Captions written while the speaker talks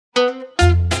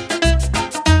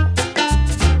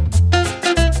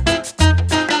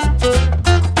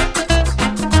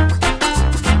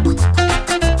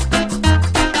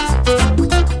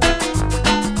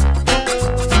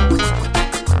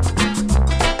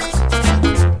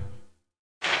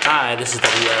this is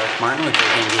W.Eric Martin with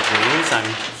Game Geek News. I'm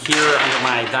here under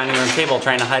my dining room table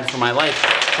trying to hide from my life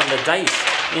from the Dice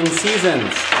in Seasons,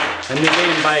 a new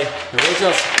game by Rachel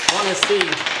Honesty.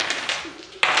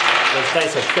 Those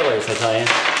dice are killers, I tell you.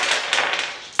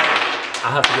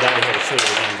 I'll have to get out of here to show you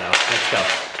the game, though. Let's go.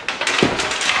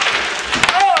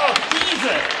 Oh,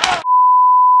 Jesus! Oh.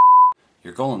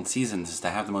 Your goal in Seasons is to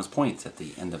have the most points at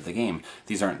the end of the game.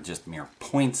 These aren't just mere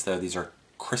points, though. These are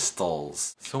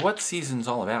crystals. So what's Seasons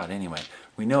all about anyway?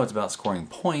 We know it's about scoring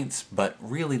points, but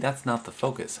really that's not the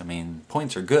focus. I mean,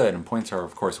 points are good, and points are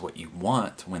of course what you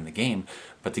want to win the game,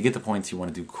 but to get the points you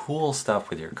want to do cool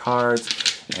stuff with your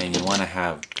cards, and you want to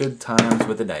have good times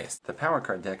with the dice. The power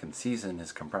card deck in Season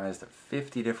is comprised of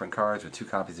 50 different cards with 2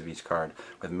 copies of each card,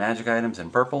 with magic items in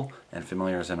purple and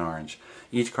familiars in orange.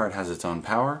 Each card has its own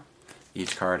power.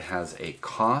 Each card has a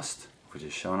cost, which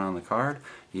is shown on the card.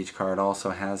 Each card also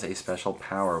has a special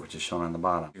power, which is shown on the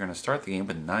bottom. You're going to start the game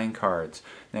with 9 cards.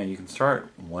 Now you can start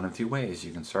one of 2 ways.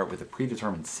 You can start with a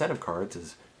predetermined set of cards,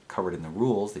 as covered in the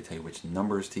rules. They tell you which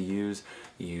numbers to use.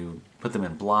 You put them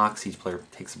in blocks. Each player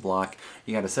takes a block.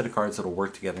 You got a set of cards that will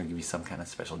work together and give you some kind of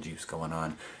special juice going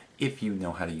on if you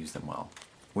know how to use them well,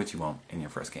 which you won't in your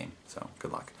first game, so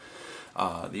good luck.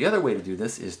 The other way to do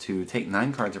this is to take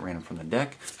 9 cards at random from the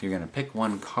deck. You're going to pick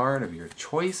one card of your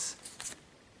choice,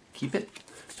 keep it,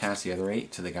 pass the other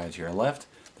 8 to the guy to your left.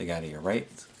 The guy to your right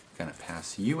is going to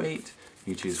pass you 8.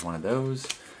 You choose one of those,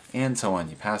 and so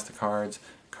on. You pass the cards,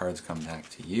 cards come back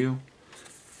to you,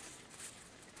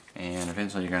 and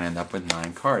eventually you're going to end up with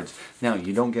 9 cards. Now,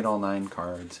 you don't get all 9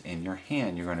 cards in your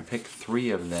hand. You're going to pick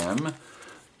 3 of them.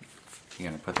 You're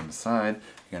going to put them aside.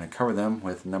 You're going to cover them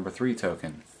with number 3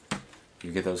 token.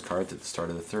 You get those cards at the start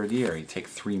of the 3rd year. You take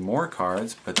 3 more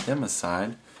cards, put them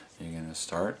aside. You're going to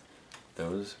start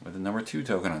those with the number 2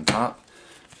 token on top.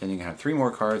 Then you can have 3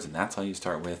 more cards, and that's all you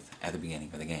start with at the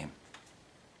beginning of the game.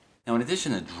 Now, in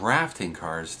addition to drafting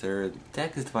cards, their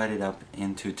deck is divided up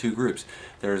into 2 groups.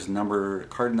 There's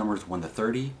card numbers 1 to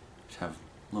 30, which have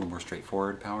a little more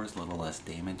straightforward powers, a little less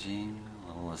damaging, a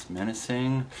little less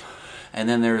menacing. And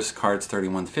then there's cards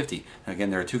 31 to 50. Now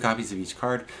again, there are 2 copies of each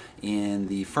card. In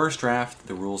the first draft,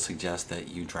 the rules suggest that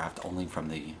you draft only from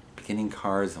the beginning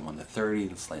cards, the 1 to 30,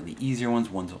 the slightly easier ones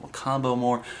will combo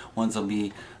more, ones will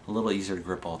be a little easier to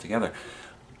grip altogether.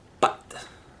 But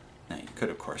now you could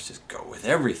of course just go with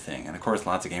everything, and of course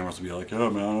lots of gamers will be like,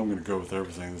 oh man, I'm gonna go with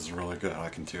everything, this is really good, I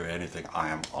can do anything, I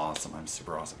am awesome, I'm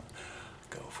super awesome.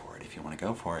 Go for it if you want to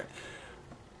go for it.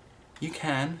 You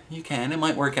can, it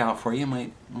might work out for you,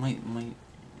 might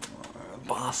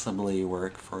possibly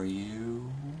work for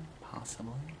you,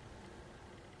 possibly.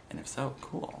 And if so,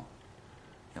 cool.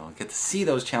 You'll get to see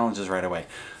those challenges right away.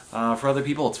 For other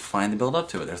people, it's fine to build up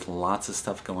to it. There's lots of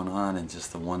stuff going on in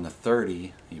just the 1 to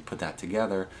 30. You put that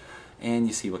together, and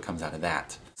you see what comes out of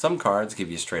that. Some cards give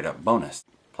you a straight-up bonus.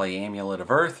 Play Amulet of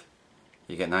Earth,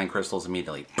 you get 9 crystals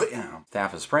immediately. Bam!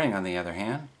 Staff of Spring, on the other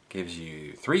hand, gives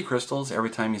you 3 crystals every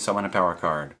time you summon a power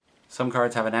card. Some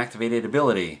cards have an activated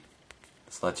ability.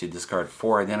 This lets you discard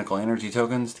 4 identical energy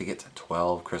tokens to get to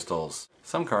 12 crystals.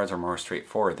 Some cards are more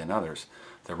straightforward than others.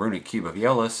 The Runic Cube of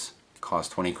Iolus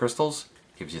costs 20 crystals,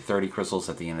 gives you 30 crystals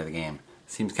at the end of the game.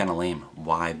 Seems kinda lame,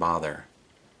 why bother?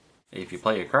 If you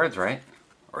play your cards right,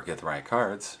 or get the right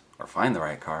cards, or find the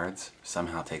right cards, or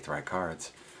somehow take the right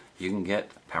cards, you can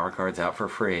get power cards out for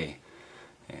free.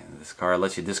 And this card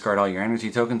lets you discard all your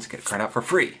energy tokens, get a card out for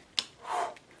free.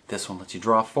 This one lets you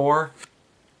draw 4,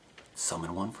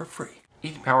 summon 1 for free.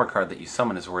 Each power card that you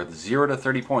summon is worth 0 to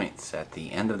 30 points at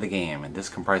the end of the game, and this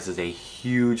comprises a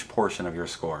huge portion of your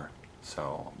score,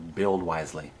 so build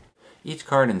wisely. Each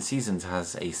card in Seasons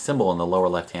has a symbol in the lower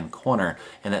left-hand corner,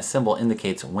 and that symbol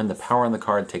indicates when the power on the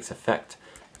card takes effect.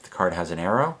 If the card has an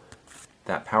arrow,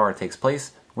 that power takes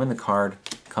place when the card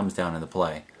comes down into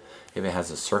play. If it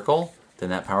has a circle, then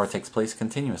that power takes place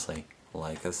continuously,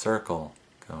 like a circle,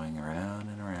 going around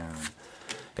and around.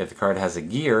 If the card has a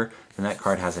gear, then that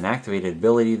card has an activated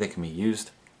ability that can be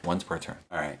used once per turn.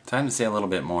 Alright, time to say a little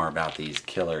bit more about these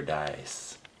killer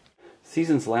dice.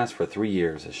 Seasons last for 3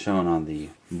 years, as shown on the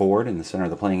board in the center of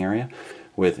the playing area,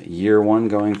 with year 1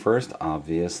 going first,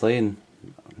 obviously, and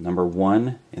number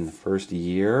 1 in the first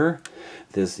year.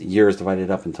 This year is divided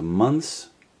up into months,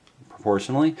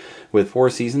 proportionally, with 4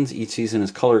 seasons. Each season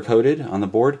is color-coded on the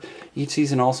board. Each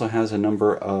season also has a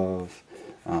number of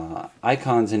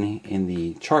icons in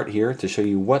the chart here to show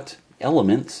you what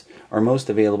elements are most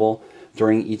available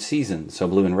during each season. So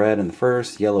blue and red in the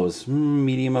first, yellow is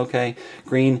medium okay,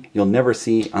 green you'll never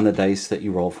see on the dice that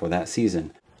you roll for that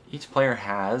season. Each player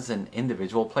has an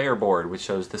individual player board which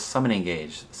shows the summoning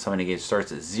gauge. The summoning gauge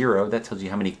starts at 0. That tells you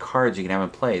how many cards you can have in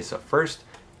play. So first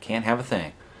Can't have a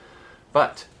thing.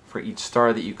 But for each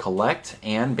star that you collect,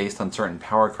 and based on certain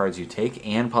power cards you take,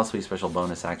 and possibly special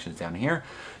bonus actions down here,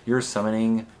 your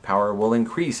summoning power will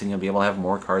increase and you'll be able to have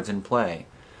more cards in play.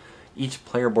 Each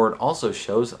player board also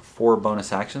shows 4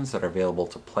 bonus actions that are available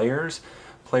to players.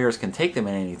 Players can take them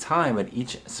at any time, but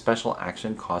each special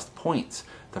action costs points.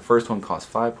 The first one costs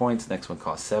 5 points, next one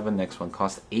costs 7, next one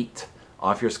costs 8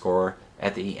 off your score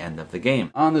at the end of the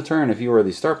game. On the turn, if you are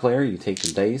the start player, you take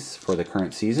the dice for the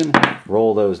current season,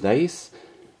 roll those dice,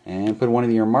 and put one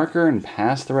in your marker and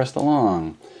pass the rest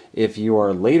along. If you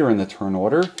are later in the turn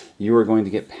order, you are going to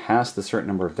get past a certain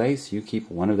number of dice. You keep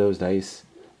one of those dice,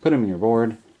 put them in your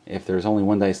board. If there's only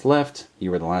 1 dice left,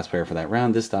 you are the last player for that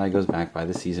round. This die goes back by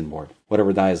the season board.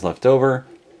 Whatever die is left over,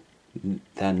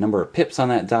 that number of pips on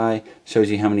that die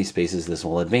shows you how many spaces this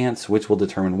will advance, which will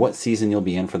determine what season you'll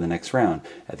be in for the next round.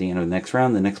 At the end of the next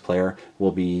round, the next player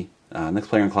will be next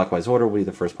player in clockwise order will be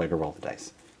the first player to roll the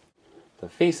dice. The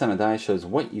face on a die shows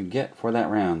what you get for that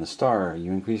round. The star,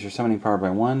 you increase your summoning power by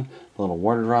 1. The little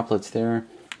water droplets there,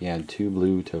 you add 2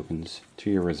 blue tokens to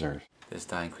your reserve. This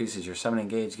die increases your summoning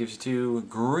gauge, gives you 2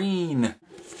 green.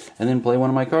 And then play one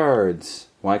of my cards.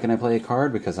 Why can I play a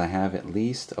card? Because I have at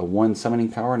least a 1 summoning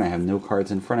power and I have no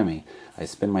cards in front of me. I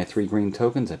spend my 3 green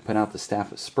tokens, I put out the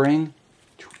Staff of Spring.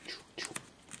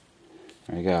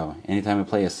 There you go. Anytime I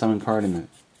play a summon card in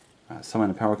the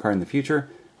summon a power card in the future,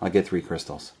 I'll get 3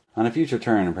 crystals. On a future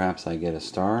turn, perhaps I get a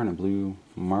star and a blue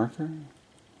marker.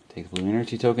 Take the blue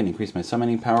energy token, increase my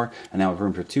summoning power, and now I have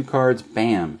room for 2 cards.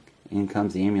 Bam! In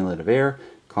comes the Amulet of Air,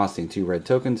 costing 2 red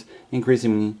tokens,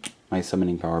 increasing my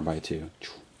summoning power by 2.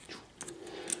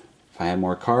 If I had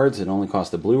more cards, it only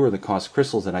cost a blue or the cost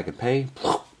crystals that I could pay.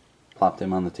 Plop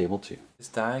them on the table too. This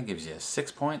die gives you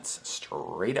 6 points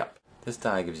straight up. This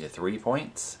die gives you 3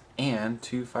 points and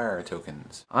 2 fire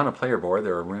tokens. On a player board,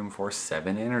 there are room for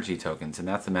 7 energy tokens, and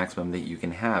that's the maximum that you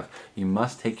can have. You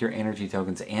must take your energy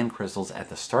tokens and crystals at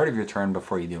the start of your turn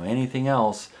before you do anything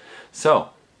else. So,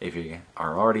 if you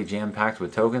are already jam-packed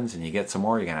with tokens and you get some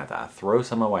more, you're going to have to throw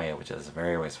some away, which is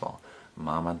very wasteful.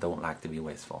 Mama don't like to be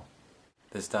wasteful.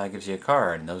 This die gives you a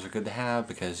card, and those are good to have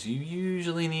because you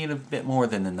usually need a bit more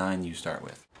than the 9 you start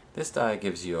with. This die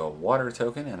gives you a water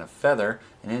token and a feather,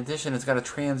 and in addition it's got a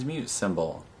transmute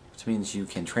symbol, which means you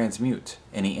can transmute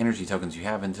any energy tokens you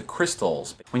have into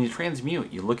crystals. When you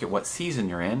transmute, you look at what season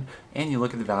you're in, and you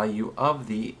look at the value of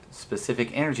the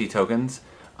specific energy tokens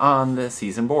on the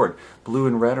season board. Blue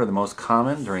and red are the most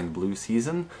common during the blue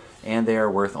season, and they are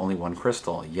worth only 1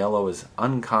 crystal. Yellow is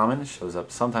uncommon, shows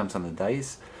up sometimes on the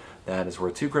dice. That is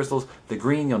worth 2 crystals. The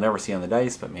green you'll never see on the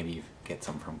dice, but maybe you get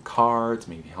some from cards,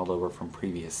 maybe held over from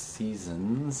previous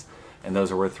seasons, and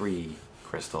those are worth 3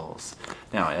 crystals.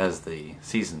 Now, as the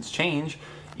seasons change,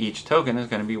 each token is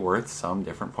going to be worth some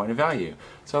different point of value.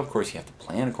 So, of course, you have to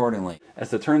plan accordingly. As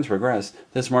the turns progress,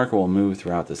 this marker will move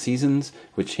throughout the seasons,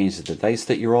 which changes the dice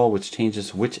that you roll, which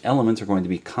changes which elements are going to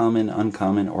be common,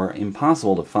 uncommon, or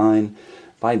impossible to find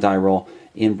by die roll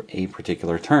in a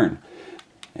particular turn.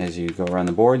 As you go around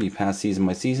the board, you pass season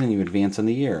by season, you advance on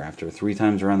the year. After 3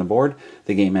 times around the board,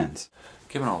 the game ends.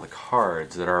 Given all the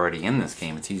cards that are already in this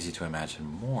game, it's easy to imagine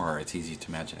more. It's easy to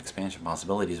imagine expansion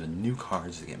possibilities with new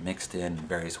cards that get mixed in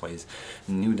various ways.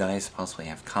 New dice possibly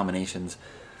have combinations,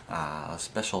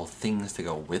 special things to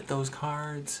go with those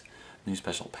cards, new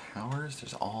special powers.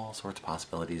 There's all sorts of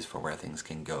possibilities for where things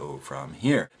can go from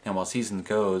here. And while season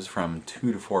goes from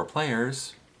 2 to 4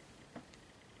 players,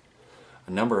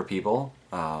 a number of people,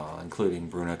 including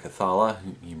Bruno Cathala,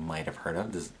 who you might have heard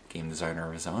of, this game designer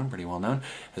of his own, pretty well known,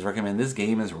 has recommended this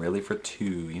game is really for 2.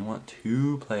 You want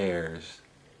 2 players,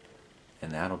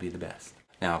 and that'll be the best.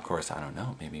 Now, of course, I don't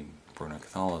know, maybe Bruno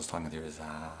Cathala is talking through his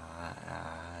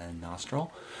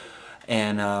nostril,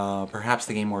 and perhaps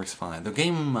the game works fine. The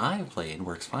game I've played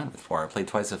works fine with 4. I played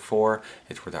twice with 4.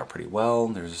 It's worked out pretty well.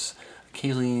 There's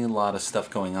occasionally a lot of stuff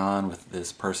going on with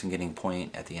this person getting a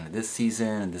point at the end of this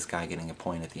season, and this guy getting a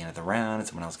point at the end of the round, and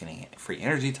someone else getting a free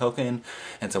energy token,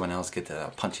 and someone else get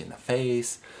to punch you in the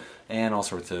face, and all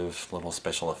sorts of little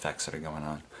special effects that are going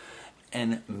on.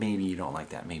 And maybe you don't like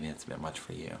that. Maybe it's a bit much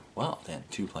for you. Well, then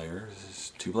 2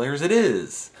 players it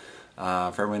is.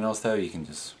 For everyone else, though, you can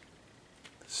just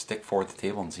stick 4 at the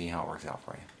table and see how it works out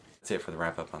for you. That's it for the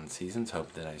wrap up on the seasons.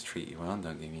 Hope that I treat you well.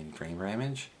 Don't give me any brain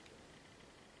damage.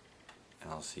 And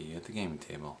I'll see you at the gaming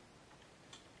table.